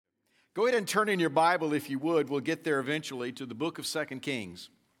Go ahead and turn in your Bible, if you would. We'll get there eventually to the book of 2 Kings.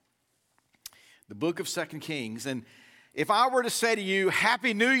 The book of 2 Kings. And if I were to say to you,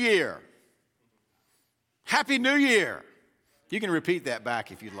 Happy New Year. Happy New Year. You can repeat that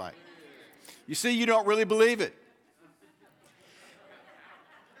back if you'd like. You see, you don't really believe it.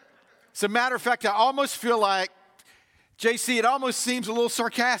 As a matter of fact, I almost feel like, JC, it almost seems a little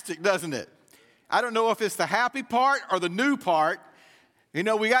sarcastic, doesn't it? I don't know if it's the happy part or the new part. You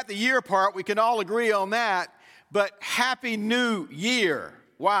know, we got the year part. We can all agree on that. But Happy New Year.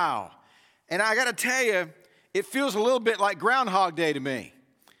 Wow. And I got to tell you, it feels a little bit like Groundhog Day to me.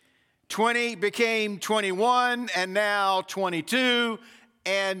 20 became 21 and now 22.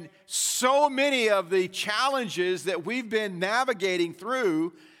 And so many of the challenges that we've been navigating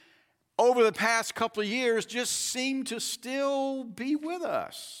through over the past couple of years just seem to still be with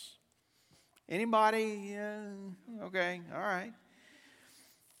us. Anybody? Okay, all right.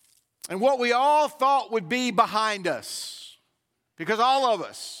 And what we all thought would be behind us, because all of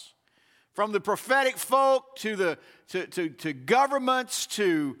us, from the prophetic folk to governments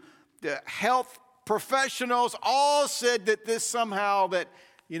to the health professionals, all said that this somehow that,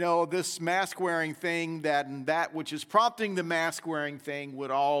 you know, this mask wearing thing, that which is prompting the mask wearing thing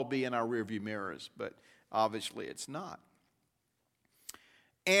would all be in our rearview mirrors, but obviously it's not.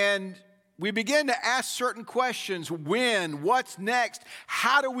 And we begin to ask certain questions. When? What's next?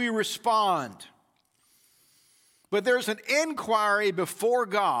 How do we respond? But there's an inquiry before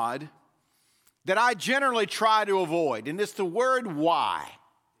God that I generally try to avoid, and it's the word why.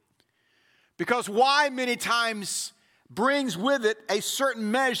 Because why many times brings with it a certain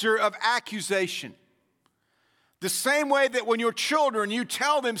measure of accusation. The same way that when your children, you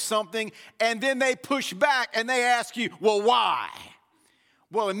tell them something and then they push back and they ask you, well, why?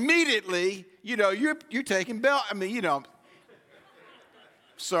 Well, immediately, you know, you're taking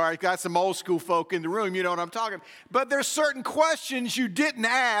sorry, got some old school folk in the room, you know what I'm talking about. But there's certain questions you didn't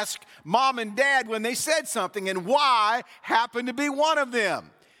ask mom and dad when they said something, and why happened to be one of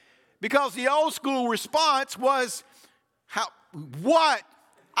them. Because the old school response was, what?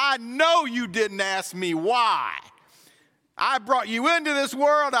 I know you didn't ask me why. I brought you into this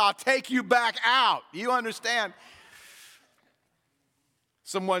world, I'll take you back out. You understand?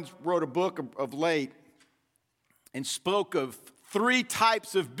 Someone wrote a book of late and spoke of 3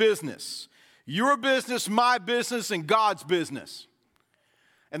 types of business: your business, my business, and God's business.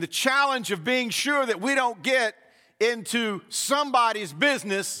 And the challenge of being sure that we don't get into somebody's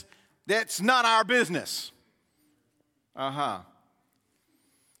business that's not our business. And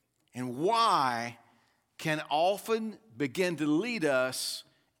why can often begin to lead us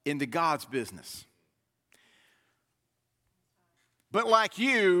into God's business. But like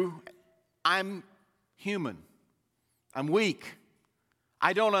you, I'm human. I'm weak.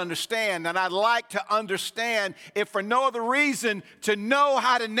 I don't understand, and I'd like to understand, if for no other reason, to know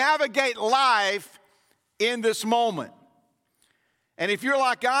how to navigate life in this moment. And if you're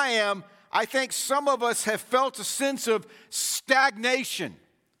like I am, I think some of us have felt a sense of stagnation,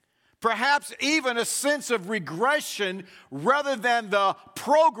 perhaps even a sense of regression rather than the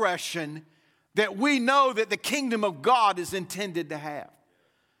progression that we know that the kingdom of God is intended to have.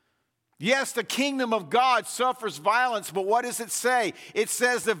 Yes, the kingdom of God suffers violence, but what does it say? It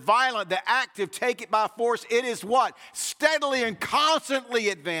says the violent, the active, take it by force. It is what? Steadily and constantly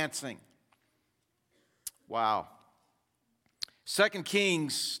advancing. Wow. 2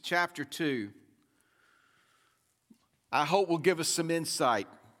 Kings chapter 2, I hope will give us some insight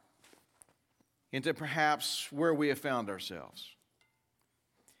into perhaps where we have found ourselves.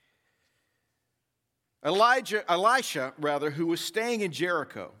 Elisha, who was staying in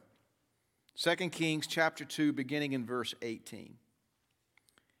Jericho, 2 Kings chapter 2, beginning in verse 18.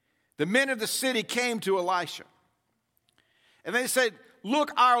 The men of the city came to Elisha, and they said,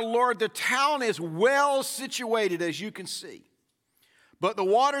 "Look, our Lord, the town is well situated, as you can see, but the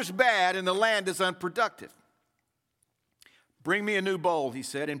water's bad and the land is unproductive. Bring me a new bowl," he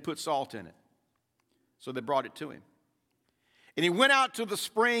said, "and put salt in it." So they brought it to him. And he went out to the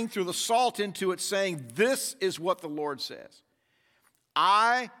spring, threw the salt into it, saying, "This is what the Lord says.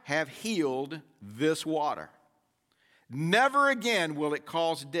 I have healed this water. Never again will it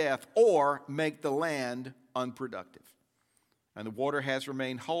cause death or make the land unproductive. And the water has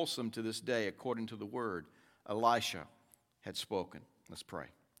remained wholesome to this day, according to the word Elisha had spoken." Let's pray.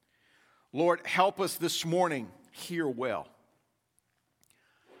 Lord, help us this morning hear well.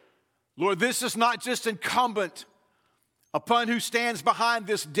 Lord, this is not just incumbent upon who stands behind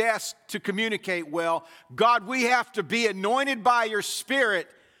this desk to communicate well. God, we have to be anointed by your Spirit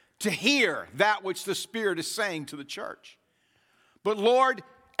to hear that which the Spirit is saying to the church. But Lord,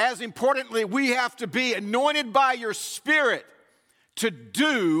 as importantly, we have to be anointed by your Spirit to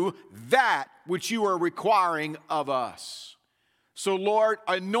do that which you are requiring of us. So, Lord,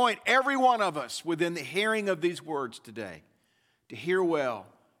 anoint every one of us within the hearing of these words today to hear well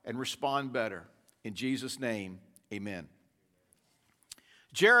and respond better. In Jesus' name, amen.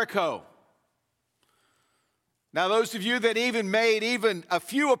 Jericho. Now, those of you that made a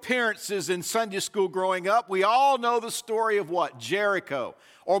few appearances in Sunday school growing up, we all know the story of what? Jericho.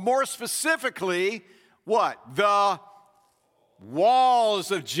 Or more specifically, what? The walls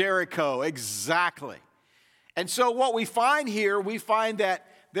of Jericho. Exactly. And so what we find here, we find that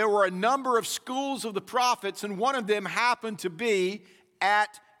there were a number of schools of the prophets, and one of them happened to be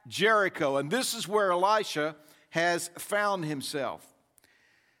at Jericho. And this is where Elisha has found himself.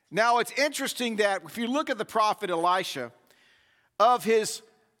 Now, it's interesting that if you look at the prophet Elisha, of his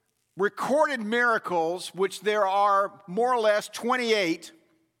recorded miracles, which there are more or less 28,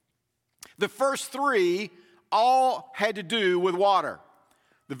 the first 3 all had to do with water.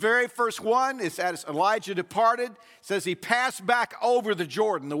 The very first one is as Elijah departed, says he passed back over the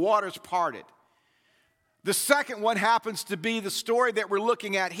Jordan, the waters parted. The second one happens to be the story that we're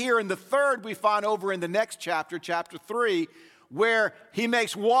looking at here, and the third we find over in the next chapter, chapter 3, where he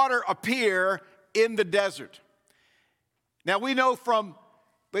makes water appear in the desert. Now we know from,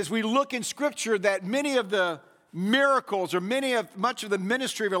 as we look in Scripture, that many of the miracles or much of the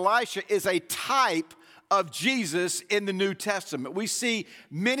ministry of Elisha is a type of Jesus in the New Testament. We see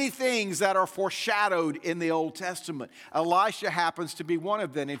many things that are foreshadowed in the Old Testament. Elisha happens to be one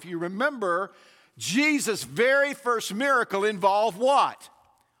of them. If you remember, Jesus' very first miracle involved what?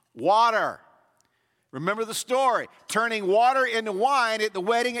 Water. Remember the story, turning water into wine at the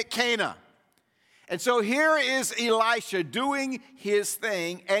wedding at Cana. And so here is Elisha doing his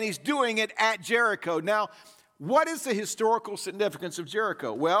thing, and he's doing it at Jericho. Now, what is the historical significance of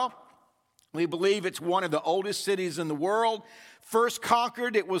Jericho? Well, we believe it's one of the oldest cities in the world. First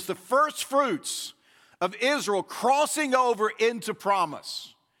conquered, it was the first fruits of Israel crossing over into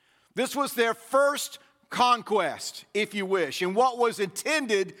promise. This was their first conquest, if you wish, and what was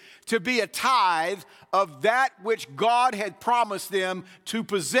intended to be a tithe of that which God had promised them to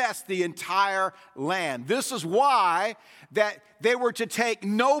possess the entire land. This is why that they were to take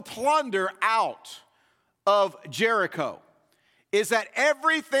no plunder out of Jericho, is that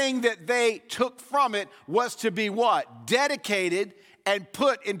everything that they took from it was to be what? Dedicated and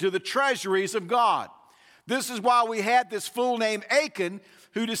put into the treasuries of God. This is why we had this fool named Achan,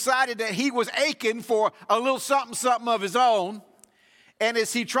 who decided that he was Achan for a little something of his own. And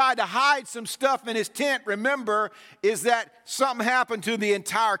as he tried to hide some stuff in his tent, remember, is that something happened to the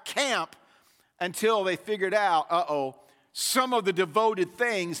entire camp until they figured out, some of the devoted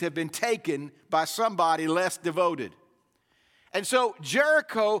things have been taken by somebody less devoted. And so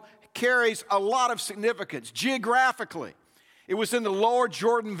Jericho carries a lot of significance geographically. It was in the lower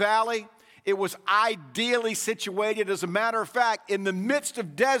Jordan Valley. It was ideally situated. As a matter of fact, in the midst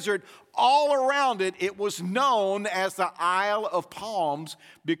of desert, all around it, it was known as the Isle of Palms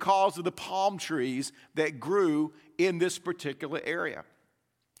because of the palm trees that grew in this particular area.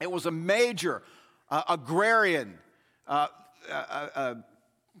 It was a major agrarian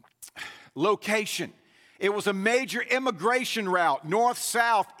location. It was a major immigration route, north,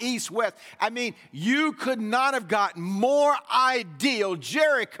 south, east, west. I mean, you could not have gotten more ideal.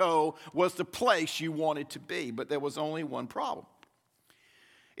 Jericho was the place you wanted to be, but there was only one problem.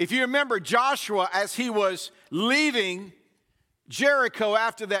 If you remember Joshua, as he was leaving Jericho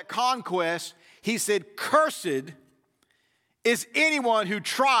after that conquest, he said, "Cursed is anyone who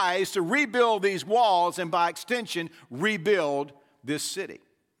tries to rebuild these walls and by extension, rebuild this city."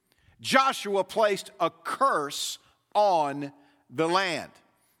 Joshua placed a curse on the land.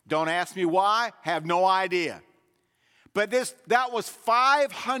 Don't ask me why, have no idea. But that was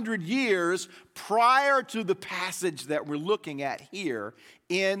 500 years prior to the passage that we're looking at here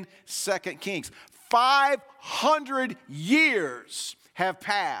in 2 Kings. 500 years have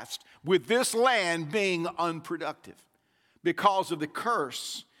passed with this land being unproductive because of the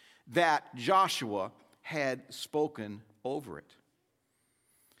curse that Joshua had spoken over it.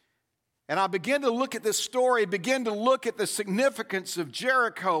 And I begin to look at this story, begin to look at the significance of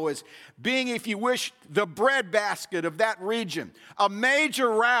Jericho as being, if you wish, the breadbasket of that region, a major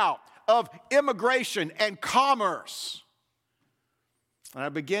route of immigration and commerce. And I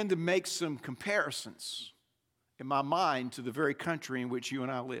begin to make some comparisons in my mind to the very country in which you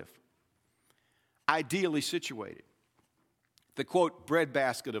and I live, ideally situated, the quote,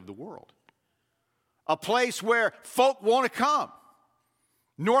 breadbasket of the world, a place where folk want to come.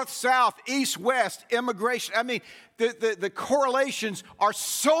 North, south, east, west, immigration. I mean, the correlations are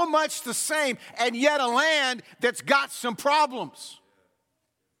so much the same, and yet a land that's got some problems.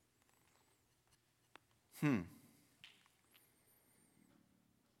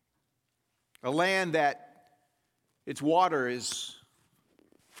 A land that its water is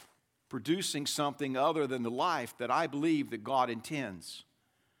producing something other than the life that I believe that God intends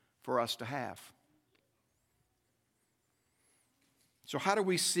for us to have. So how do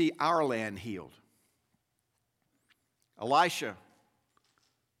we see our land healed? Elisha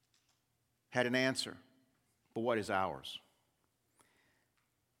had an answer, but what is ours?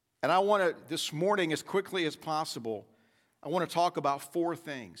 And I want to, this morning, as quickly as possible, I want to talk about four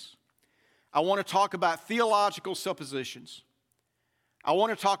things. I want to talk about theological suppositions. I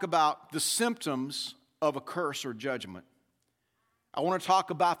want to talk about the symptoms of a curse or judgment. I want to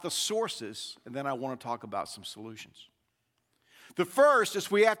talk about the sources, and then I want to talk about some solutions. The first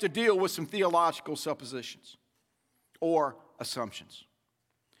is we have to deal with some theological suppositions or assumptions.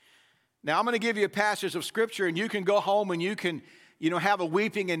 Now, I'm going to give you a passage of Scripture, and you can go home and you can, have a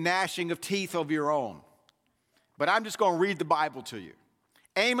weeping and gnashing of teeth of your own. But I'm just going to read the Bible to you.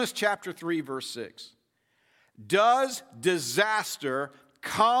 Amos chapter 3, verse 6. Does disaster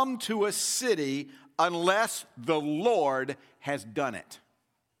come to a city unless the Lord has done it?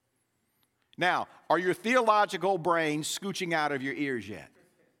 Now, are your theological brains scooching out of your ears yet?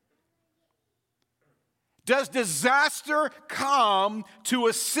 Does disaster come to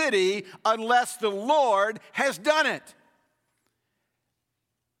a city unless the Lord has done it?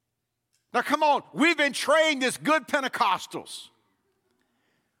 Now, come on. We've been trained as good Pentecostals.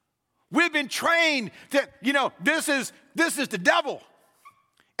 We've been trained that, this is the devil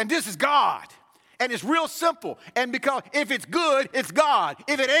and this is God. And it's real simple. And because if it's good, it's God.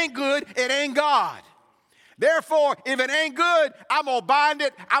 If it ain't good, it ain't God. Therefore, if it ain't good, I'm going to bind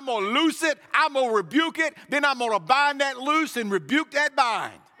it, I'm going to loose it, I'm going to rebuke it, then I'm going to bind that loose and rebuke that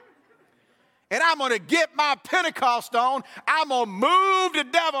bind. And I'm going to get my Pentecost on. I'm going to move the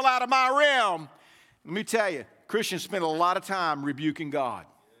devil out of my realm. Let me tell you, Christians spend a lot of time rebuking God.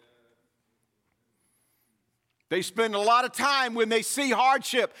 They spend a lot of time when they see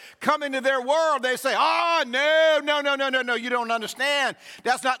hardship come into their world. They say, no, you don't understand.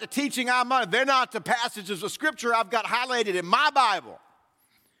 That's not the teaching I'm on. They're not the passages of Scripture I've got highlighted in my Bible.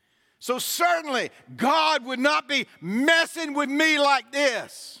 So certainly, God would not be messing with me like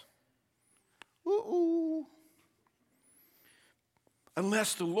this.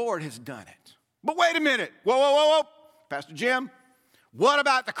 Unless the Lord has done it. But wait a minute. Whoa. Pastor Jim, what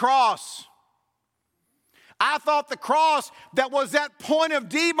about the cross? I thought the cross, that was that point of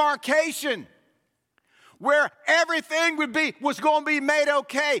demarcation where everything was going to be made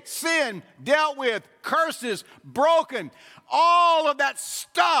okay. Sin dealt with, curses broken, all of that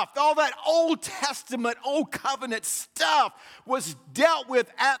stuff, all that Old Testament, Old Covenant stuff was dealt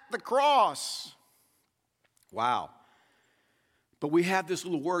with at the cross. Wow. But we have this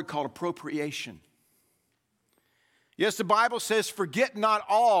little word called appropriation. Yes, the Bible says, forget not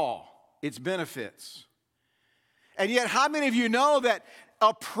all its benefits. And yet, how many of you know that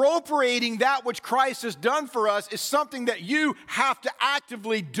appropriating that which Christ has done for us is something that you have to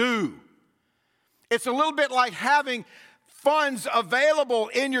actively do? It's a little bit like having funds available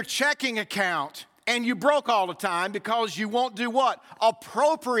in your checking account and you broke all the time because you won't do what?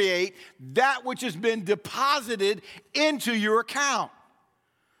 Appropriate that which has been deposited into your account.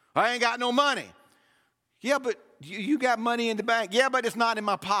 I ain't got no money. Yeah, but you got money in the bank. Yeah, but it's not in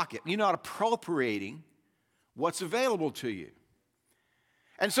my pocket. You're not appropriating what's available to you.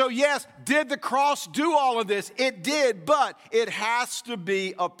 And so, yes, did the cross do all of this? It did, but it has to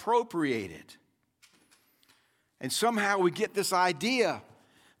be appropriated. And somehow we get this idea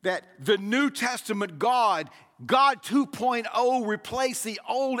that the New Testament God 2.0, replaced the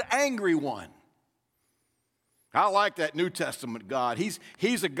old angry one. I like that New Testament God. He's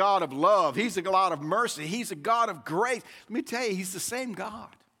a God of love. He's a God of mercy. He's a God of grace. Let me tell you, he's the same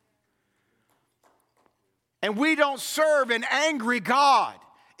God. And we don't serve an angry God.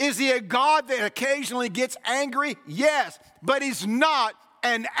 Is he a God that occasionally gets angry? Yes, but he's not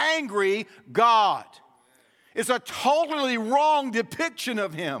an angry God. It's a totally wrong depiction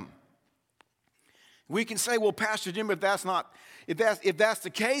of him. We can say, well, Pastor Jim, if that's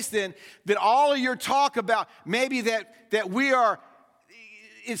the case, then all of your talk about maybe that we are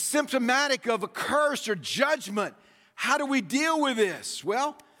is symptomatic of a curse or judgment. How do we deal with this?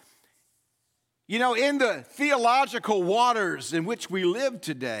 Well, in the theological waters in which we live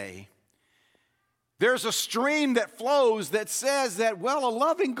today, there's a stream that flows that says that, well, a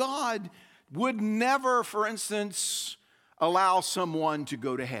loving God would never, for instance, allow someone to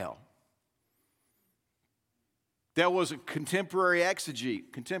go to hell. There was a contemporary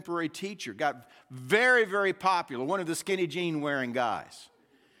exegete, contemporary teacher, got very, very popular, one of the skinny jean wearing guys,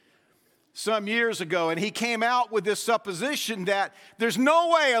 some years ago, and he came out with this supposition that there's no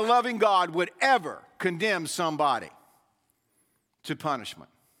way a loving God would ever condemn somebody to punishment.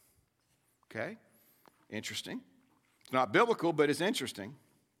 Okay? Interesting. It's not biblical, but it's interesting.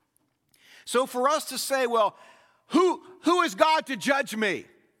 So for us to say, well, who is God to judge me?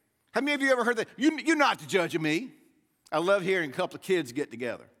 How many of you ever heard that? You're not the judge of me. I love hearing a couple of kids get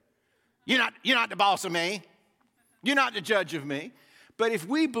together. You're not the boss of me. You're not the judge of me. But if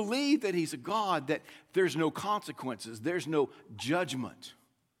we believe that he's a God, that there's no consequences, there's no judgment,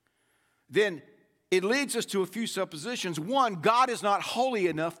 then it leads us to a few suppositions. One, God is not holy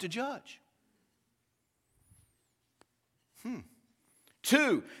enough to judge.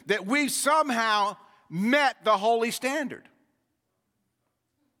 Two, that we've somehow met the holy standard.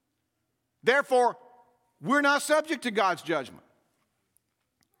 Therefore, we're not subject to God's judgment.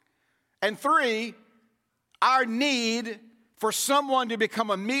 And three, our need for someone to become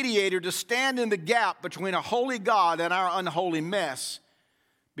a mediator, to stand in the gap between a holy God and our unholy mess,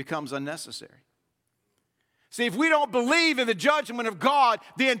 becomes unnecessary. See, if we don't believe in the judgment of God,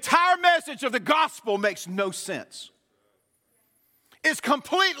 the entire message of the gospel makes no sense. It's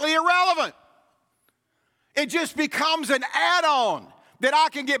completely irrelevant. It just becomes an add-on that I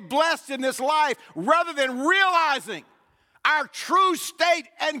can get blessed in this life rather than realizing our true state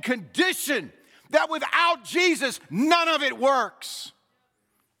and condition, that without Jesus, none of it works.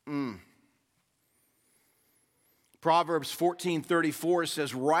 Proverbs 14:34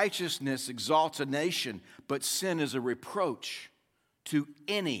 says, righteousness exalts a nation, but sin is a reproach to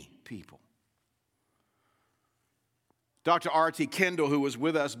any people. Dr. R.T. Kendall, who was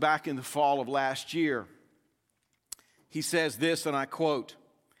with us back in the fall of last year, he says this, and I quote,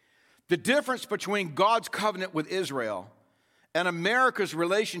 "The difference between God's covenant with Israel and America's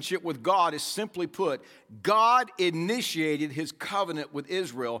relationship with God is, simply put, God initiated his covenant with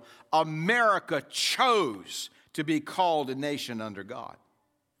Israel. America chose to be called a nation under God."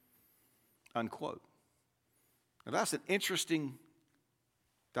 Unquote. Now that's an interesting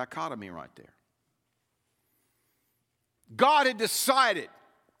dichotomy right there. God had decided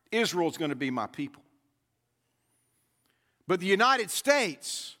Israel's going to be my people. But the United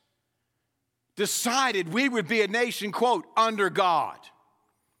States decided we would be a nation, quote, under God.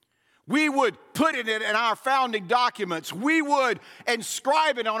 We would put it in our founding documents. We would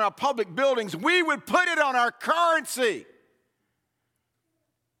inscribe it on our public buildings. We would put it on our currency.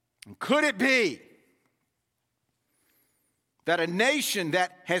 And could it be that a nation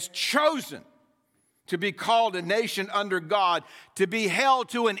that has chosen to be called a nation under God, to be held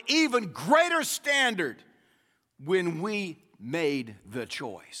to an even greater standard when we made the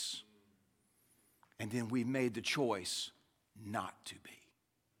choice? And then we made the choice not to be.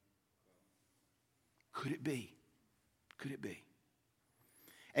 Could it be? Could it be?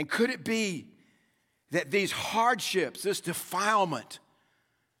 And could it be that these hardships, this defilement,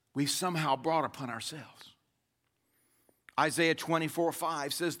 we've somehow brought upon ourselves? Isaiah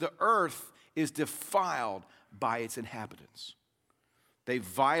 24:5 says, "The earth is defiled by its inhabitants. They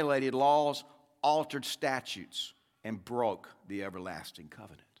violated laws, altered statutes, and broke the everlasting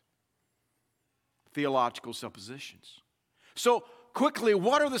covenant." Theological suppositions. So quickly,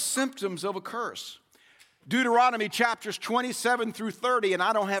 what are the symptoms of a curse? Deuteronomy chapters 27 through 30, and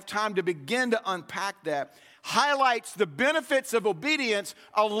I don't have time to begin to unpack that, highlights the benefits of obedience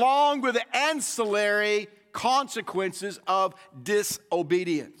along with the ancillary consequences of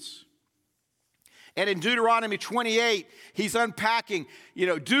disobedience. And in Deuteronomy 28, he's unpacking,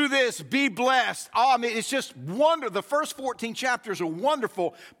 do this, be blessed. Oh, I mean, it's just wonderful. The first 14 chapters are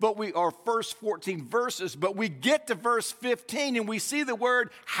wonderful, first 14 verses, but we get to verse 15 and we see the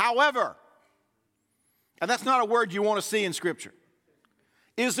word however. And that's not a word you want to see in Scripture.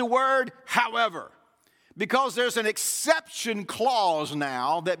 Is the word however. Because there's an exception clause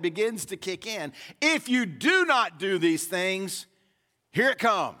now that begins to kick in. If you do not do these things, here it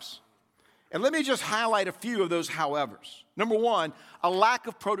comes. And let me just highlight a few of those howevers. Number one, a lack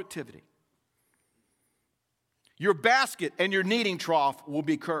of productivity. Your basket and your kneading trough will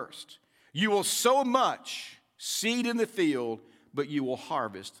be cursed. You will sow much seed in the field, but you will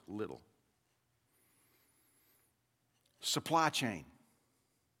harvest little. Supply chain.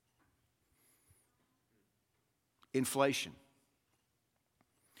 Inflation.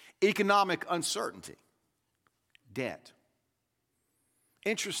 Economic uncertainty. Debt.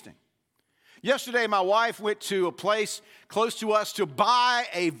 Interesting. Yesterday, my wife went to a place close to us to buy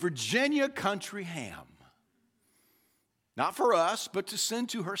a Virginia country ham. Not for us, but to send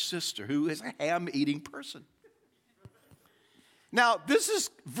to her sister, who is a ham-eating person. Now, this is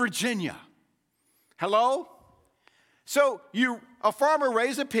Virginia. Hello? So a farmer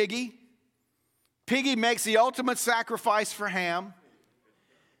raised a piggy. Piggy makes the ultimate sacrifice for ham.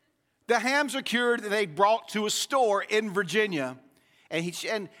 The hams are cured and they brought to a store in Virginia.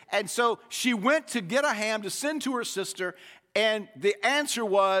 And so she went to get a ham to send to her sister, and the answer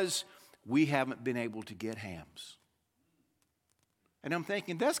was, we haven't been able to get hams. And I'm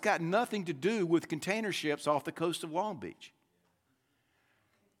thinking, that's got nothing to do with container ships off the coast of Long Beach.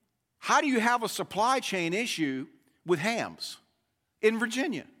 How do you have a supply chain issue with hams in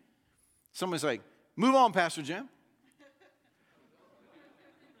Virginia? Somebody's like, move on, Pastor Jim.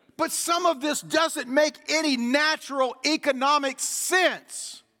 But some of this doesn't make any natural economic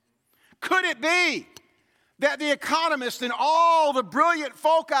sense. Could it be that the economists and all the brilliant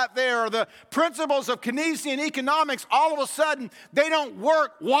folk out there, the principles of Keynesian economics, all of a sudden, they don't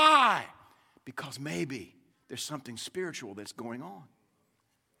work? Why? Because maybe there's something spiritual that's going on.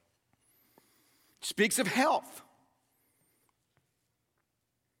 It speaks of health.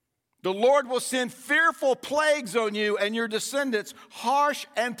 The Lord will send fearful plagues on you and your descendants, harsh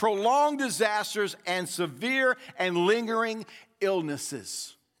and prolonged disasters, and severe and lingering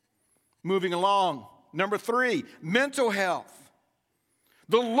illnesses. Moving along. Number 3, mental health.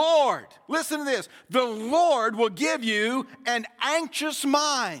 The Lord, listen to this, the Lord will give you an anxious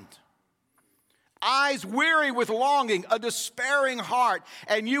mind, eyes weary with longing, a despairing heart,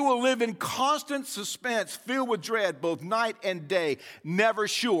 and you will live in constant suspense, filled with dread both night and day, never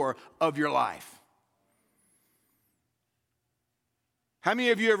sure of your life. How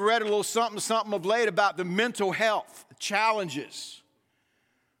many of you have read a little something of late about the mental health challenges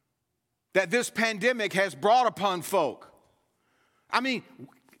that this pandemic has brought upon folk? I mean,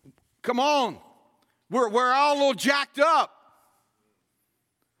 come on. We're all a little jacked up.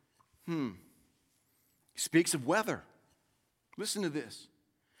 He speaks of weather. Listen to this.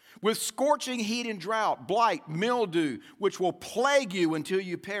 With scorching heat and drought, blight, mildew, which will plague you until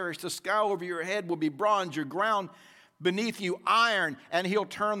you perish. The sky over your head will be bronze, your ground beneath you iron, and he'll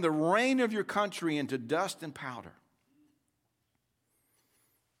turn the rain of your country into dust and powder.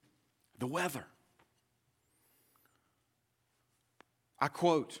 The weather. I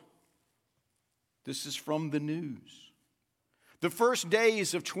quote, this is from the news. The first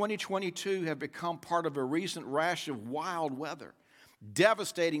days of 2022 have become part of a recent rash of wild weather.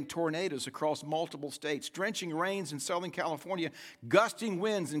 Devastating tornadoes across multiple states, drenching rains in Southern California, gusting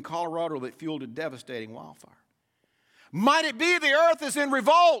winds in Colorado that fueled a devastating wildfire. Might it be the earth is in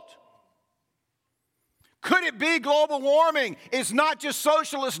revolt? Could it be global warming is not just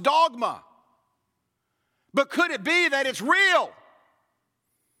socialist dogma? But could it be that it's real?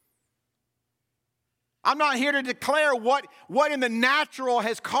 I'm not here to declare what in the natural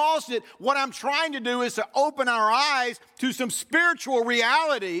has caused it. What I'm trying to do is to open our eyes to some spiritual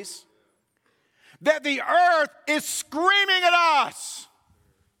realities that the earth is screaming at us.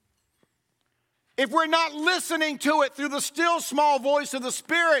 If we're not listening to it through the still small voice of the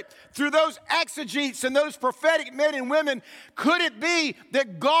Spirit, through those exegetes and those prophetic men and women, could it be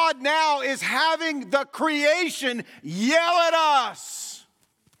that God now is having the creation yell at us?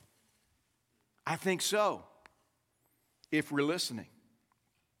 I think so, if we're listening.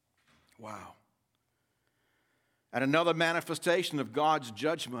 Wow. And another manifestation of God's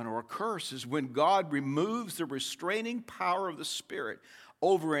judgment or a curse is when God removes the restraining power of the Spirit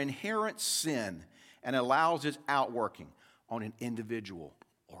over inherent sin and allows its outworking on an individual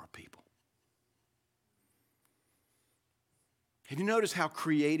or a people. Have you noticed how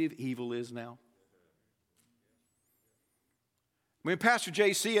creative evil is now? When Pastor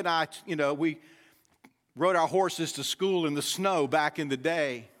JC and I, we rode our horses to school in the snow back in the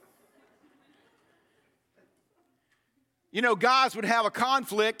day. Guys would have a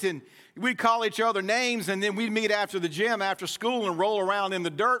conflict and we'd call each other names, and then we'd meet after the gym after school and roll around in the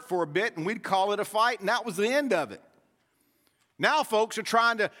dirt for a bit, and we'd call it a fight, and that was the end of it. Now folks are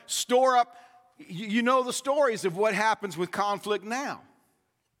trying to store up, the stories of what happens with conflict now.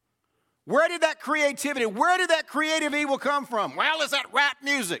 Where did that creativity, where did that creative evil come from? Well, is that rap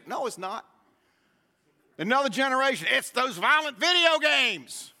music? No, it's not. Another generation, it's those violent video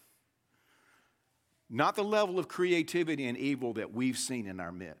games. Not the level of creativity and evil that we've seen in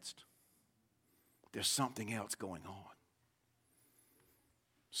our midst. There's something else going on.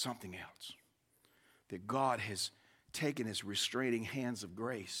 Something else. That God has taken his restraining hands of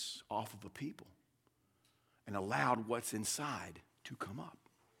grace off of a people and allowed what's inside to come up.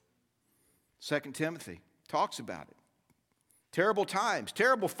 2 Timothy talks about it. Terrible times,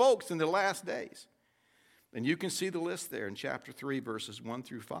 terrible folks in the last days. And you can see the list there in chapter 3, verses 1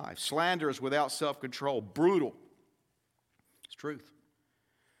 through 5. Slanderers without self-control, brutal. It's truth.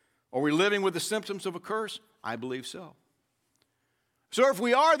 Are we living with the symptoms of a curse? I believe so. So if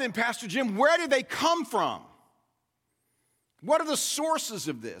we are, then Pastor Jim, where did they come from? What are the sources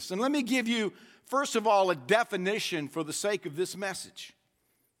of this? And let me give you, first of all, a definition for the sake of this message.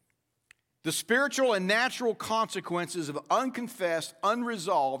 The spiritual and natural consequences of unconfessed,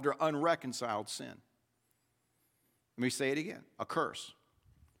 unresolved, or unreconciled sin. Let me say it again. A curse.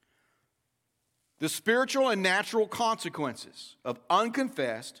 The spiritual and natural consequences of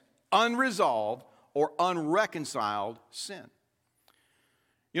unconfessed, unresolved, or unreconciled sin.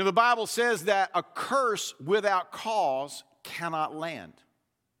 You know, the Bible says that a curse without cause cannot land.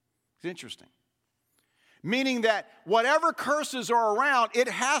 It's interesting. Meaning that whatever curses are around, it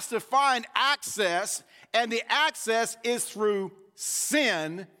has to find access, and the access is through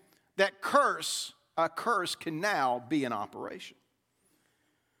sin. That a curse can now be in operation.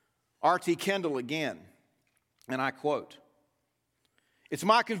 R.T. Kendall again, and I quote, "It's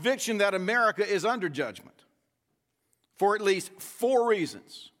my conviction that America is under judgment for at least 4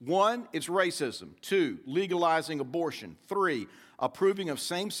 reasons. 1, it's racism. 2, legalizing abortion. 3, approving of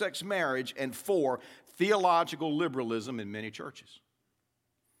same-sex marriage. And 4, theological liberalism in many churches."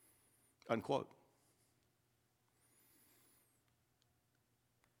 Unquote.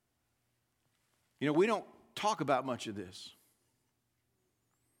 You know, we don't talk about much of this.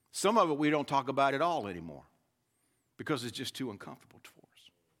 Some of it we don't talk about at all anymore because it's just too uncomfortable for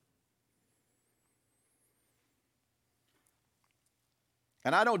us.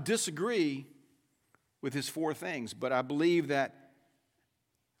 And I don't disagree with his 4 things, but I believe that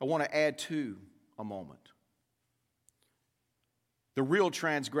I want to add 2 a moment. The real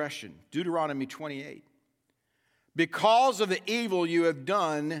transgression, Deuteronomy 28. "Because of the evil you have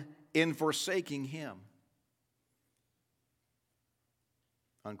done in forsaking him."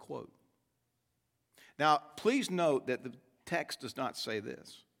 Unquote. Now, please note that the text does not say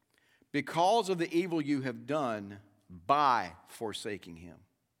this. "Because of the evil you have done by forsaking him."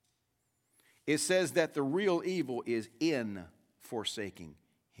 It says that the real evil is in forsaking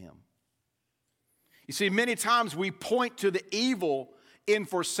him. You see, many times we point to the evil in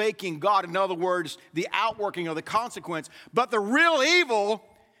forsaking God. In other words, the outworking or the consequence. But the real evil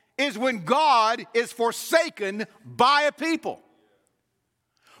is when God is forsaken by a people.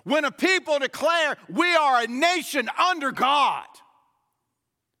 When a people declare we are a nation under God.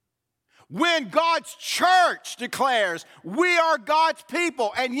 When God's church declares we are God's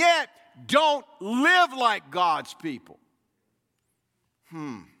people and yet don't live like God's people.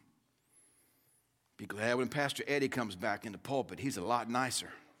 Be glad when Pastor Eddie comes back in the pulpit. He's a lot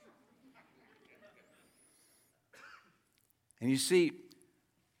nicer. And you see,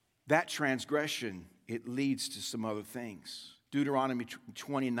 that transgression, it leads to some other things. Deuteronomy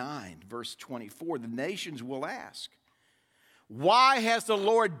 29, verse 24, "The nations will ask, why has the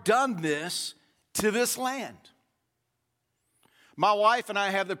Lord done this to this land?" My wife and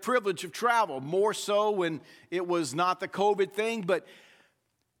I have the privilege of travel, more so when it was not the COVID thing, but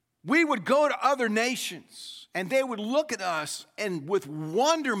we would go to other nations and they would look at us and with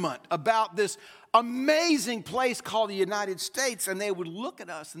wonderment about this amazing place called the United States, and they would look at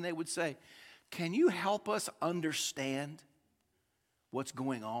us and they would say, "Can you help us understand what's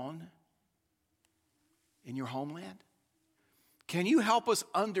going on in your homeland? Can you help us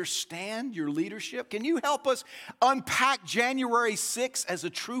understand your leadership? Can you help us unpack January 6th as a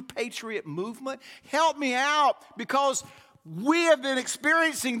true patriot movement? Help me out, because we have been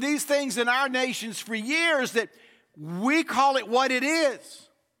experiencing these things in our nations for years that we call it what it is."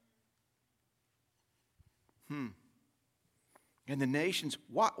 And the nations,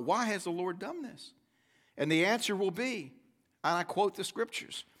 why has the Lord done this? And the answer will be, and I quote the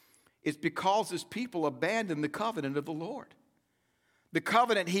scriptures, "It's because his people abandoned the covenant of the Lord. The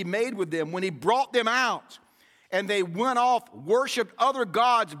covenant he made with them when he brought them out, and they went off, worshiped other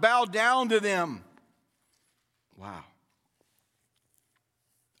gods, bowed down to them." Wow.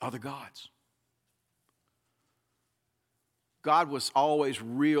 Other gods. God was always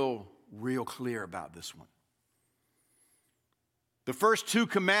real clear about this one. The first 2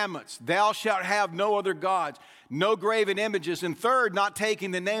 commandments, "Thou shalt have no other gods," no graven images. And third, not taking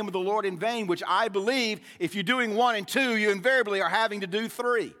the name of the Lord in vain, which I believe if you're doing 1 and 2, you invariably are having to do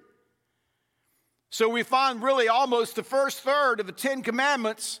 3. So we find really almost the first third of the 10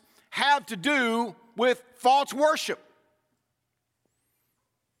 commandments have to do with false worship.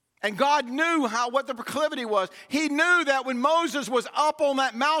 And God knew what the proclivity was. He knew that when Moses was up on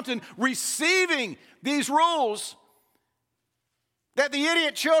that mountain receiving these rules, that the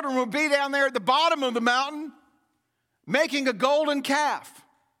idiot children will be down there at the bottom of the mountain making a golden calf.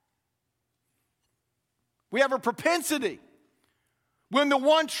 We have a propensity when the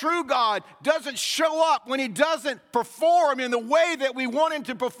one true God doesn't show up, when he doesn't perform in the way that we want him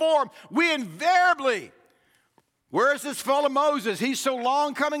to perform, we invariably, where is this fellow Moses? He's so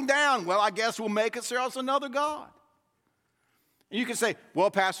long coming down. Well, I guess we'll make ourselves another God. And you can say,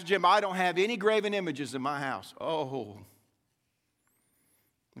 well, Pastor Jim, I don't have any graven images in my house. Oh,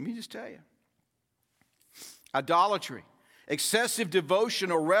 let me just tell you. Idolatry, excessive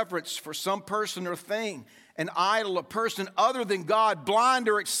devotion or reverence for some person or thing, an idol, a person other than God, blind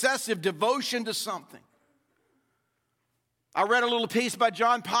or excessive devotion to something. I read a little piece by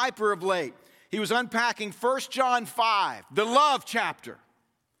John Piper of late. He was unpacking 1 John 5, the love chapter.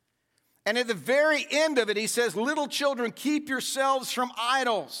 And at the very end of it, he says, little children, keep yourselves from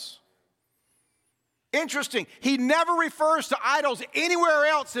idols. Interesting. He never refers to idols anywhere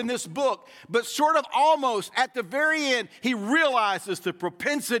else in this book, but sort of almost at the very end, he realizes the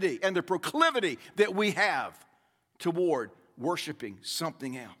propensity and the proclivity that we have toward worshiping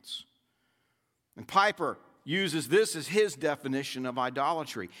something else. And Piper uses this as his definition of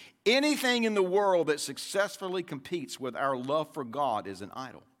idolatry. Anything in the world that successfully competes with our love for God is an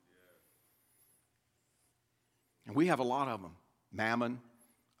idol. And we have a lot of them. Mammon,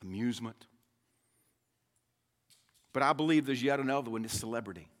 amusement. But I believe there's yet another one, is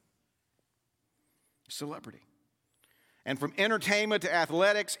celebrity. Celebrity. And from entertainment to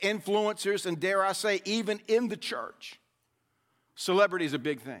athletics, influencers, and dare I say, even in the church, celebrity is a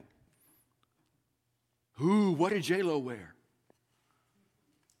big thing. Ooh, what did J-Lo wear?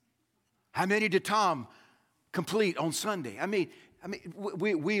 How many did Tom complete on Sunday? I mean,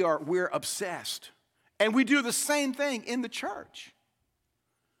 we're obsessed. And we do the same thing in the church.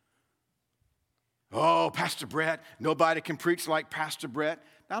 Oh, Pastor Brett, nobody can preach like Pastor Brett.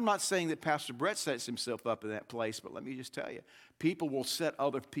 Now, I'm not saying that Pastor Brett sets himself up in that place, but let me just tell you, people will set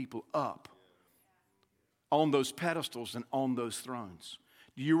other people up on those pedestals and on those thrones.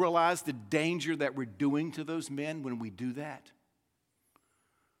 Do you realize the danger that we're doing to those men when we do that?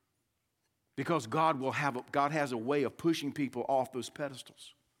 Because God has a way of pushing people off those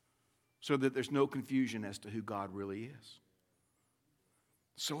pedestals so that there's no confusion as to who God really is.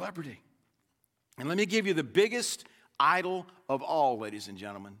 Celebrity. And let me give you the biggest idol of all, ladies and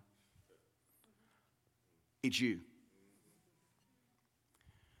gentlemen. It's you.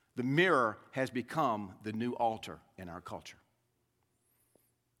 The mirror has become the new altar in our culture.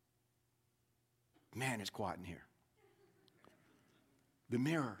 Man, it's quiet in here. The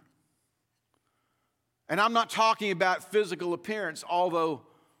mirror. And I'm not talking about physical appearance, although,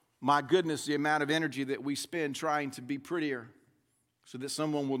 my goodness, the amount of energy that we spend trying to be prettier so that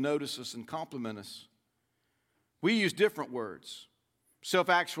someone will notice us and compliment us. We use different words.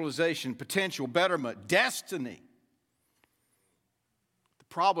 Self-actualization, potential, betterment, destiny. The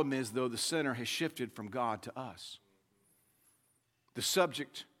problem is, though, the sinner has shifted from God to us. The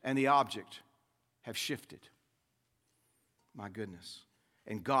subject and the object have shifted. My goodness.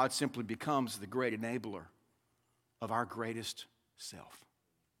 And God simply becomes the great enabler of our greatest self.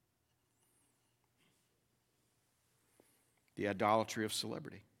 The idolatry of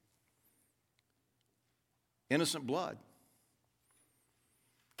celebrity. Innocent blood.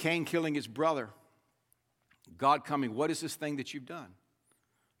 Cain killing his brother. God coming, what is this thing that you've done?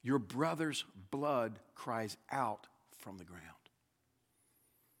 Your brother's blood cries out from the ground.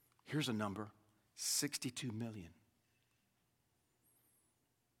 Here's a number, 62 million.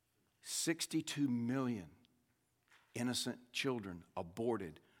 62 million innocent children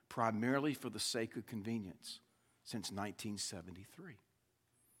aborted primarily for the sake of convenience since 1973.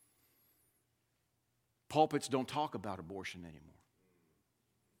 Pulpits don't talk about abortion anymore.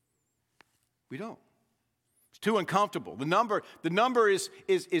 We don't. It's too uncomfortable. The number is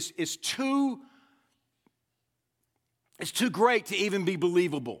too, it's too great to even be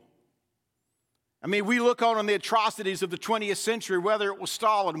believable. I mean, we look on the atrocities of the 20th century, whether it was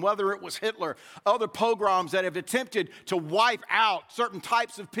Stalin, whether it was Hitler, other pogroms that have attempted to wipe out certain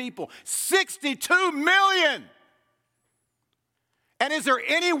types of people. 62 million! And is there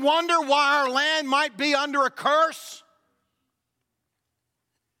any wonder why our land might be under a curse?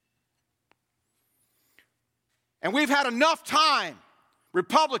 And we've had enough time,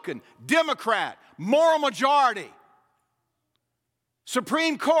 Republican, Democrat, moral majority,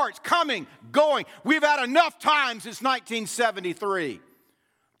 Supreme Courts coming, going. We've had enough time since 1973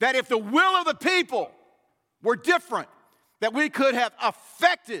 that if the will of the people were different, that we could have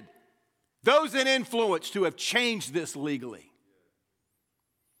affected those in influence to have changed this legally.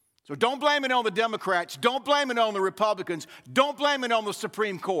 So don't blame it on the Democrats. Don't blame it on the Republicans. Don't blame it on the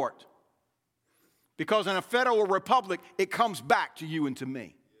Supreme Court. Because in a federal republic, it comes back to you and to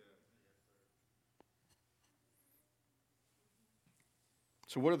me.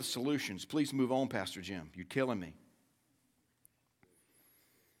 So what are the solutions? Please move on, Pastor Jim. You're killing me.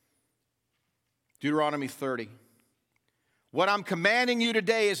 Deuteronomy 30. What I'm commanding you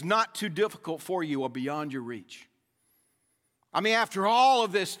today is not too difficult for you or beyond your reach. I mean, after all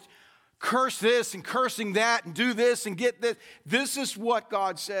of this, curse this and cursing that and do this and get this, this is what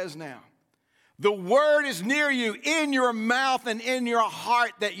God says now. The word is near you, in your mouth and in your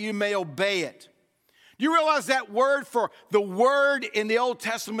heart, that you may obey it. You realize that word for the word in the Old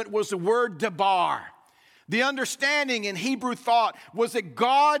Testament was the word debar. The understanding in Hebrew thought was that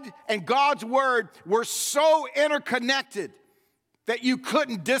God and God's word were so interconnected that you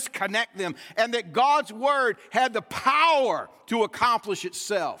couldn't disconnect them, and that God's word had the power to accomplish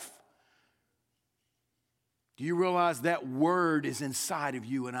itself. Do you realize that word is inside of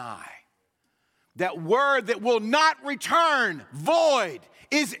you and I? That word that will not return void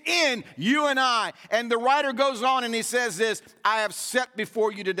is in you and I. And the writer goes on and he says this, I have set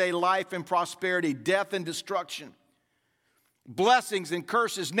before you today life and prosperity, death and destruction, blessings and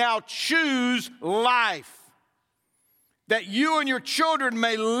curses. Now choose life, that you and your children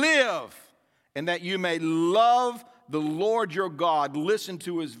may live, and that you may love the Lord your God, listen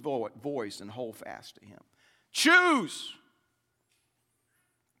to his voice, and hold fast to him. Choose.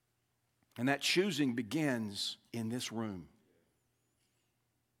 And that choosing begins in this room.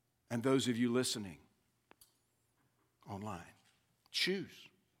 And those of you listening online, choose.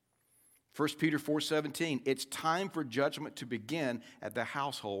 1 Peter 4:17, it's time for judgment to begin at the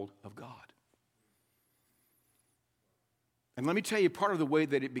household of God. And let me tell you part of the way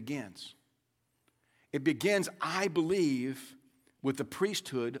that it begins. It begins, I believe, with the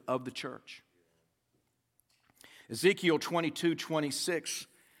priesthood of the church. Ezekiel 22:26,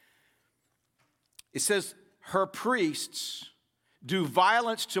 it says, her priests do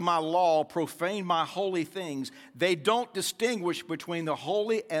violence to my law, profane my holy things. They don't distinguish between the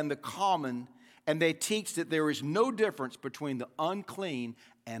holy and the common, and they teach that there is no difference between the unclean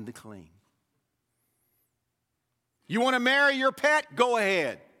and the clean. You want to marry your pet? Go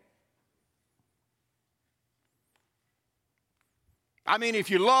ahead. I mean, if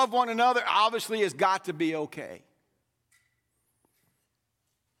you love one another, obviously it's got to be okay.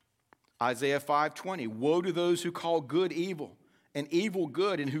 Isaiah 5:20, woe to those who call good evil and evil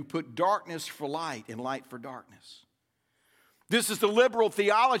good, and who put darkness for light and light for darkness. This is the liberal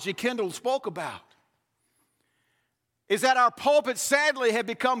theology Kendall spoke about. Is that our pulpits sadly have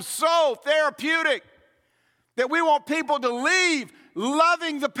become so therapeutic that we want people to leave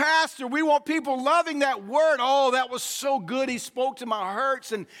loving the pastor. We want people loving that word. Oh, that was so good. He spoke to my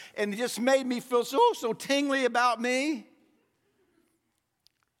hurts and it just made me feel so tingly about me.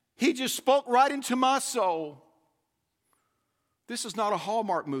 He just spoke right into my soul. This is not a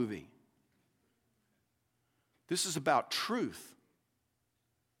Hallmark movie. This is about truth.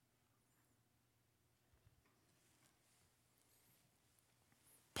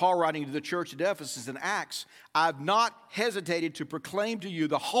 Paul, writing to the church at Ephesus in Acts, I've not hesitated to proclaim to you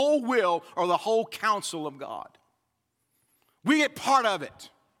the whole will or the whole counsel of God. We get part of it.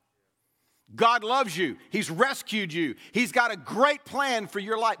 God loves you. He's rescued you. He's got a great plan for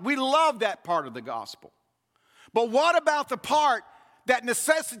your life. We love that part of the gospel. But what about the part that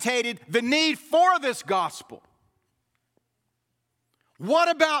necessitated the need for this gospel? What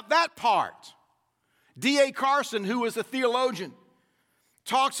about that part? D.A. Carson, who is a theologian,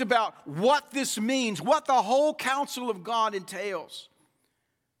 talks about what this means, what the whole counsel of God entails.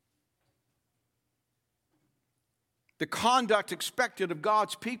 The conduct expected of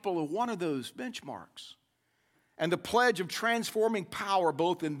God's people are one of those benchmarks, and the pledge of transforming power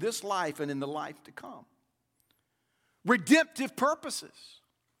both in this life and in the life to come. Redemptive purposes.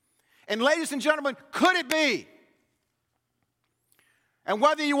 And ladies and gentlemen, could it be? And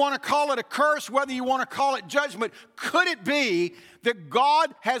whether you want to call it a curse, whether you want to call it judgment, could it be that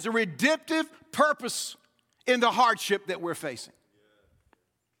God has a redemptive purpose in the hardship that we're facing?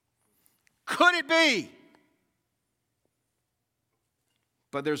 Could it be?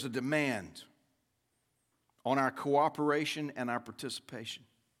 But there's a demand on our cooperation and our participation.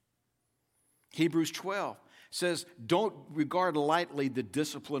 Hebrews 12 says, don't regard lightly the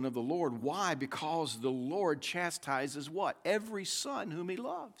discipline of the Lord. Why? Because the Lord chastises what? Every son whom he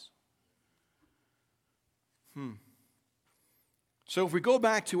loves. So if we go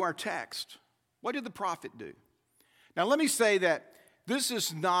back to our text, what did the prophet do? Now let me say that this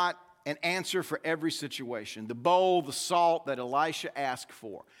is not an answer for every situation. The bowl, the salt that Elisha asked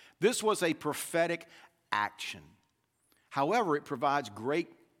for. This was a prophetic action. However, it provides great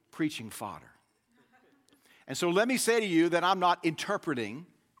preaching fodder. And so let me say to you that I'm not interpreting,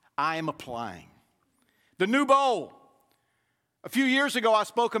 I am applying. The new bowl. A few years ago, I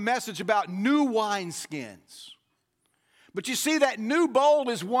spoke a message about new wineskins. But you see, that new bowl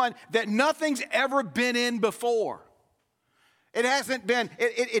is one that nothing's ever been in before. It hasn't been,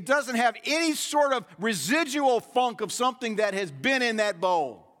 it doesn't have any sort of residual funk of something that has been in that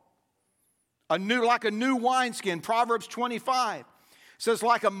bowl. Like a new wineskin. Proverbs 25 says,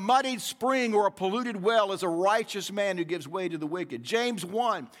 like a muddied spring or a polluted well is a righteous man who gives way to the wicked. James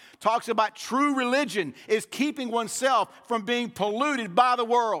 1 talks about true religion is keeping oneself from being polluted by the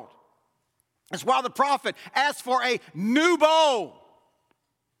world. That's why the prophet asked for a new bowl.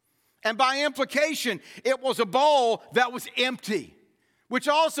 And by implication, it was a bowl that was empty, which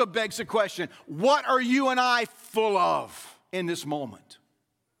also begs the question, what are you and I full of in this moment?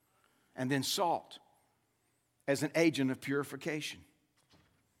 And then salt as an agent of purification.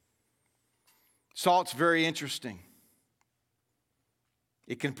 Salt's very interesting.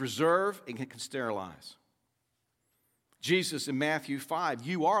 It can preserve, it can sterilize. Jesus in Matthew 5,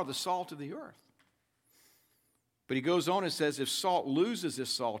 you are the salt of the earth. But he goes on and says, if salt loses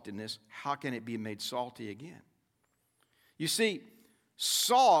its saltiness, how can it be made salty again? You see,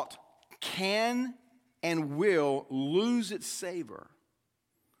 salt can and will lose its savor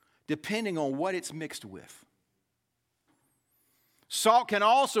depending on what it's mixed with. Salt can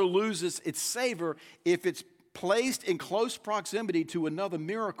also lose its savor if it's placed in close proximity to another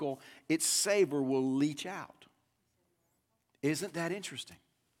miracle, its savor will leach out. Isn't that interesting?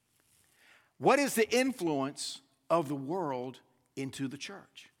 What is the influence of the world into the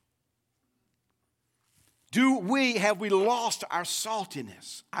church? Have we lost our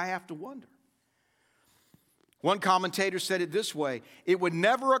saltiness? I have to wonder. One commentator said it this way, it would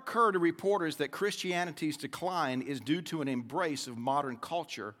never occur to reporters that Christianity's decline is due to an embrace of modern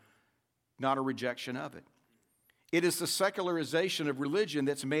culture, not a rejection of it. It is the secularization of religion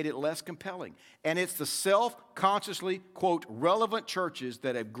that's made it less compelling. And it's the self-consciously, quote, relevant churches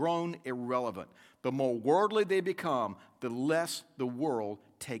that have grown irrelevant. The more worldly they become, the less the world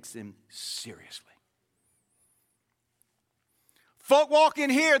takes them seriously. Folk walk in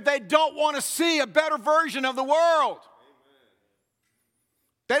here, they don't want to see a better version of the world.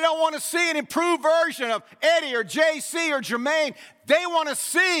 They don't want to see an improved version of Eddie or JC or Jermaine. They want to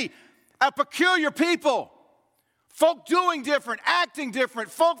see a peculiar people. Folk doing different, acting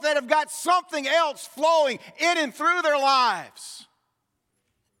different. Folk that have got something else flowing in and through their lives.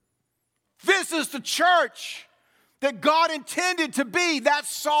 This is the church that God intended to be that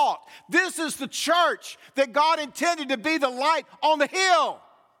salt. This is the church that God intended to be the light on the hill.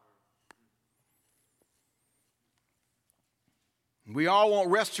 We all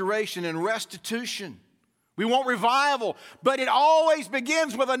want restoration and restitution. We want revival, but it always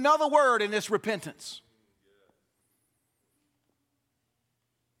begins with another word, and it's repentance.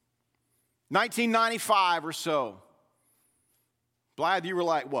 1995 or so. Blythe, you were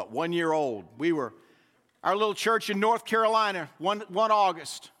like, what, 1 year old? Our little church in North Carolina, one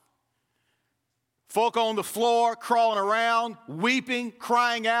August. Folk on the floor, crawling around, weeping,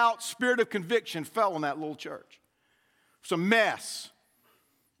 crying out. Spirit of conviction fell on that little church. It's a mess.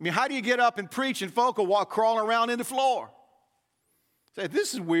 I mean, how do you get up and preach and folk will walk crawling around in the floor? Say,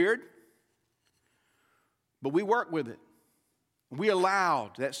 this is weird. But we worked with it. We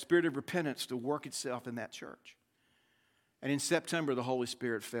allowed that spirit of repentance to work itself in that church. And in September, the Holy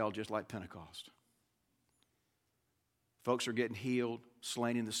Spirit fell just like Pentecost. Folks are getting healed,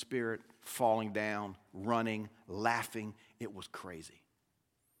 slain in the Spirit, falling down, running, laughing. It was crazy.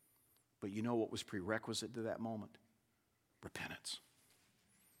 But you know what was prerequisite to that moment? Repentance.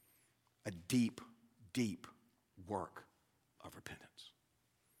 A deep, deep work of repentance.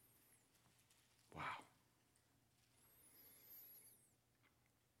 Wow.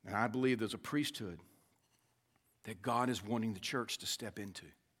 And I believe there's a priesthood that God is wanting the church to step into.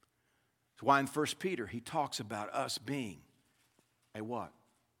 That's why in 1 Peter he talks about us being a what?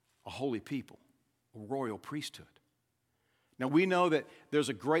 A holy people, a royal priesthood. Now we know that there's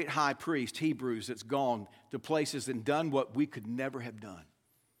a great high priest, Hebrews, that's gone to places and done what we could never have done.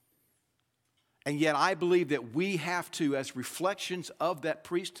 And yet I believe that we have to, as reflections of that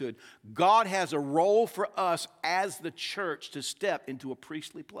priesthood, God has a role for us as the church to step into a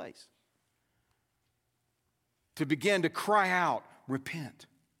priestly place. To begin to cry out, repent.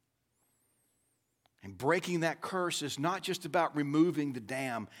 And breaking that curse is not just about removing the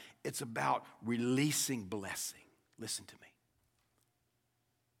dam, it's about releasing blessing. Listen to me.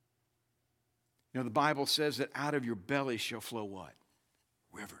 You know, the Bible says that out of your belly shall flow what?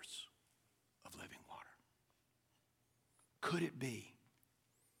 Rivers of living water. Could it be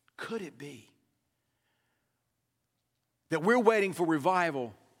that we're waiting for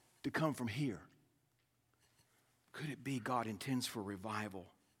revival to come from here? Could it be God intends for revival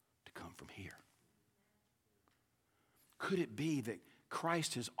to come from here? Could it be that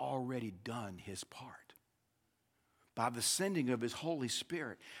Christ has already done his part by the sending of his Holy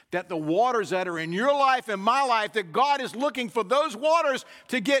Spirit? That the waters that are in your life and my life, that God is looking for those waters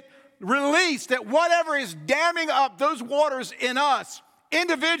to get released, that whatever is damming up those waters in us,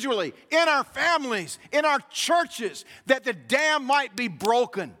 individually, in our families, in our churches, that the dam might be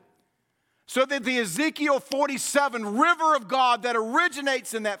broken. So that the Ezekiel 47 river of God that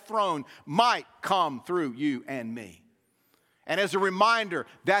originates in that throne might come through you and me. And as a reminder,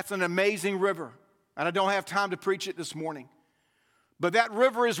 that's an amazing river. And I don't have time to preach it this morning. But that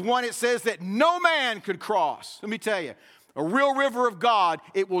river is one, it says, that no man could cross. Let me tell you, a real river of God,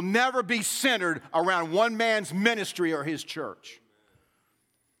 it will never be centered around one man's ministry or his church.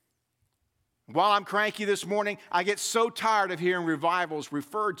 While I'm cranky this morning, I get so tired of hearing revivals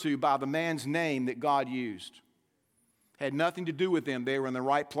referred to by the man's name that God used. Had nothing to do with them. They were in the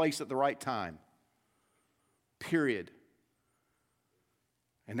right place at the right time. Period.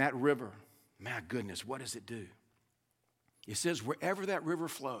 And that river, my goodness, what does it do? It says wherever that river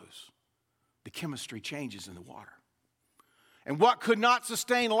flows, the chemistry changes in the water. And what could not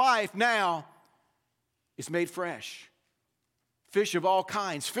sustain life now is made fresh. Fish of all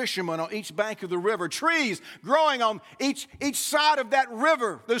kinds, fishermen on each bank of the river, trees growing on each side of that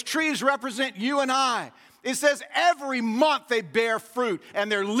river. Those trees represent you and I. It says every month they bear fruit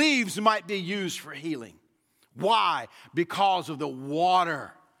and their leaves might be used for healing. Why? Because of the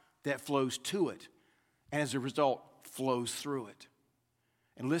water that flows to it and as a result flows through it.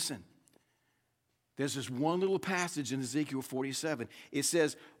 And listen, there's this one little passage in Ezekiel 47. It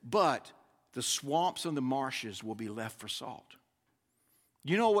says, but the swamps and the marshes will be left for salt.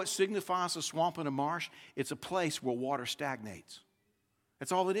 You know what signifies a swamp and a marsh? It's a place where water stagnates.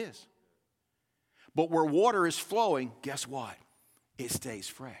 That's all it is. But where water is flowing, guess what? It stays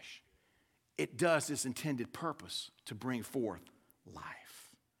fresh. It does its intended purpose to bring forth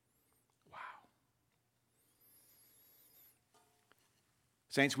life. Wow.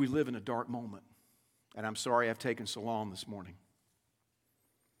 Saints, we live in a dark moment. And I'm sorry I've taken so long this morning.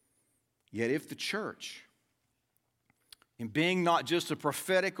 Yet if the church, in being not just a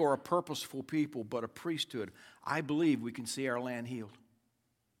prophetic or a purposeful people, but a priesthood, I believe we can see our land healed.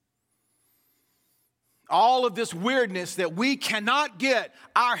 All of this weirdness that we cannot get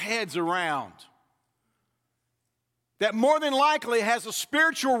our heads around, that more than likely has a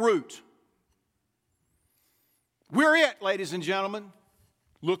spiritual root. We're it, ladies and gentlemen.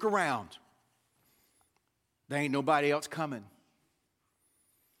 Look around. There ain't nobody else coming.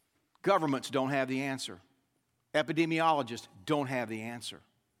 Governments don't have the answer. Epidemiologists don't have the answer.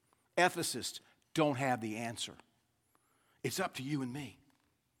 Ethicists don't have the answer. It's up to you and me.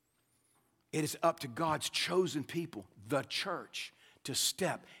 It is up to God's chosen people, the church, to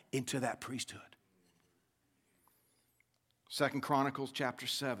step into that priesthood. 2 Chronicles chapter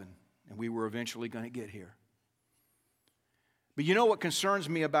 7, and we were eventually going to get here. But you know what concerns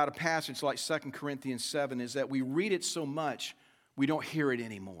me about a passage like 2 Corinthians 7 is that we read it so much, we don't hear it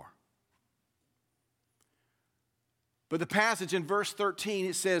anymore. But the passage in verse 13,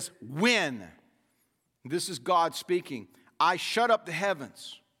 it says, when, this is God speaking, I shut up the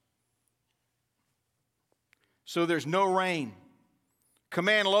heavens, so there's no rain,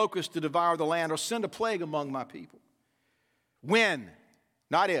 command locusts to devour the land, or send a plague among my people. When,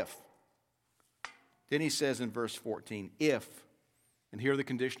 not if. Then he says in verse 14, if, and here are the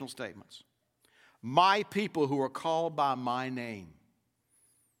conditional statements. My people who are called by my name.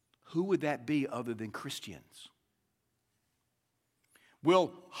 Who would that be other than Christians?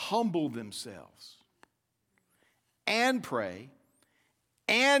 Will humble themselves and pray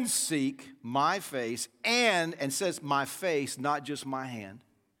and seek my face and says my face, not just my hand,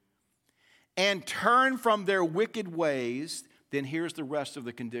 and turn from their wicked ways, then here's the rest of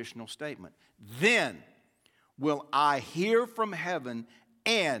the conditional statement. Then will I hear from heaven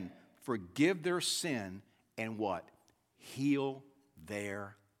and forgive their sin and what? Heal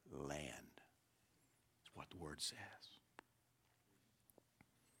their land. That's what the word says.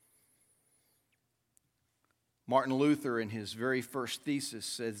 Martin Luther, in his very first thesis,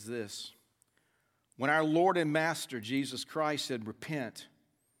 says this: when our Lord and Master Jesus Christ said, repent,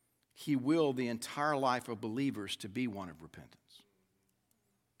 he willed the entire life of believers to be one of repentance.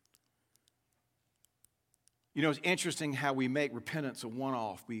 You know, it's interesting how we make repentance a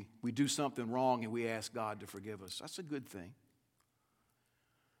one-off. We do something wrong and we ask God to forgive us. That's a good thing.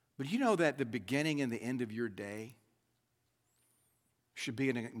 But you know that the beginning and the end of your day should be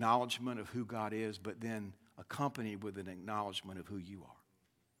an acknowledgement of who God is, but then accompanied with an acknowledgement of who you are.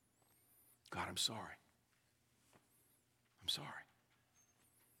 God, I'm sorry. I'm sorry.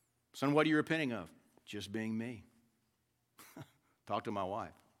 Son, what are you repenting of? Just being me. Talk to my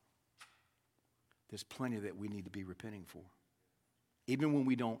wife. There's plenty that we need to be repenting for, even when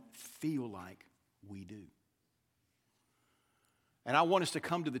we don't feel like we do. And I want us to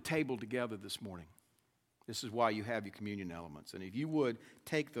come to the table together this morning. This is why you have your communion elements. And if you would,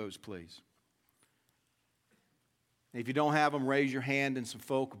 take those, please. If you don't have them, raise your hand and some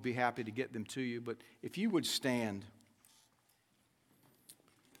folk would be happy to get them to you. But if you would stand.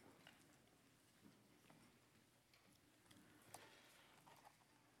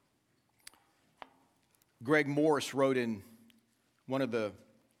 Greg Morris wrote in one of the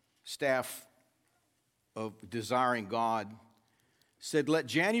staff of Desiring God, said, "Let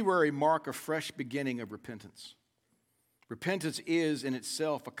January mark a fresh beginning of repentance. Repentance is in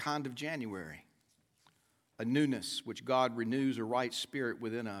itself a kind of January, a newness which God renews a right spirit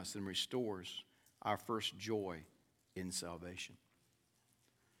within us and restores our first joy in salvation."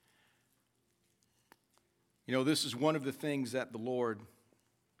 You know, this is one of the things that the Lord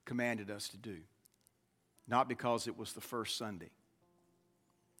commanded us to do. Not because it was the first Sunday.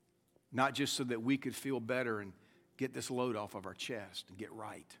 Not just so that we could feel better and get this load off of our chest and get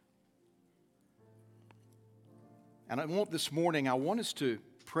right. And this morning, I want us to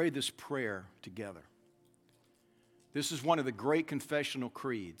pray this prayer together. This is one of the great confessional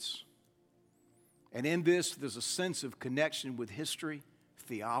creeds. And in this, there's a sense of connection with history,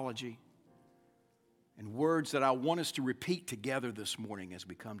 theology, and words that I want us to repeat together this morning as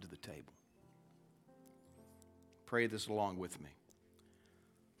we come to the table. Pray this along with me.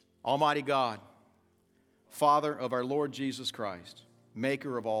 Almighty God, Father of our Lord Jesus Christ,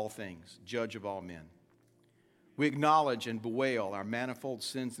 maker of all things, judge of all men, we acknowledge and bewail our manifold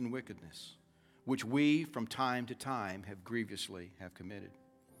sins and wickedness, which we from time to time have grievously committed,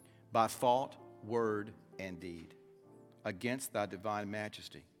 by thought, word, and deed, against thy divine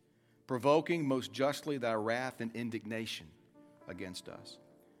majesty, provoking most justly thy wrath and indignation against us.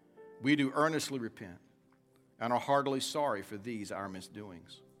 We do earnestly repent and are heartily sorry for these our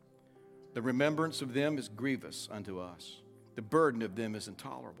misdoings. The remembrance of them is grievous unto us. The burden of them is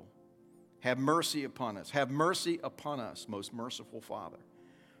intolerable. Have mercy upon us. Have mercy upon us, most merciful Father.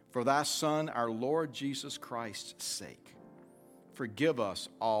 For thy Son, our Lord Jesus Christ's sake, forgive us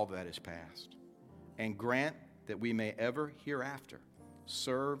all that is past, and grant that we may ever hereafter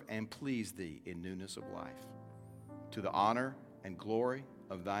serve and please thee in newness of life, to the honor and glory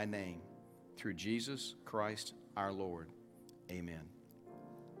of thy name, through Jesus Christ our Lord. Amen.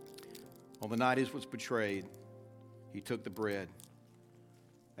 On the night he was betrayed, he took the bread,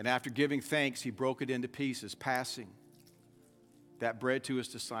 and after giving thanks, he broke it into pieces, passing that bread to his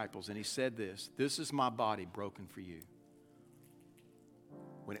disciples, and he said this, "This is my body broken for you.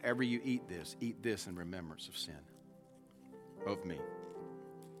 Whenever you eat this in remembrance of sin, of me."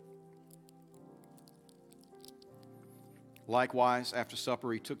 Likewise, after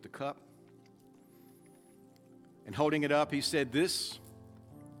supper, he took the cup, and holding it up, he said, "This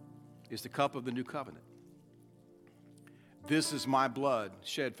is the cup of the new covenant. This is my blood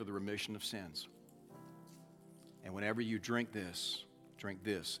shed for the remission of sins. And whenever you drink this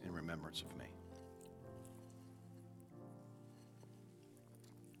in remembrance of me."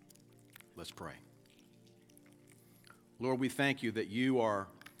 Let's pray. Lord, we thank you that you are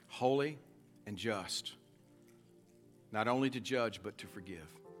holy and just, not only to judge, but to forgive.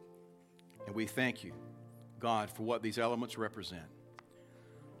 And we thank you, God, for what these elements represent.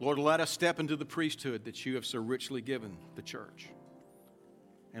 Lord, let us step into the priesthood that you have so richly given the church.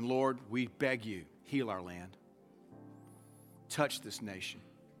 And Lord, we beg you, heal our land. Touch this nation.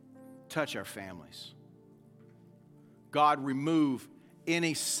 Touch our families. God, remove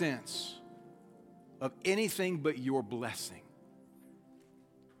any sense of anything but your blessing,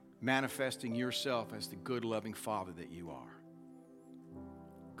 manifesting yourself as the good, loving Father that you are.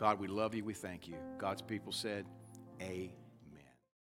 God, we love you. We thank you. God's people said, amen.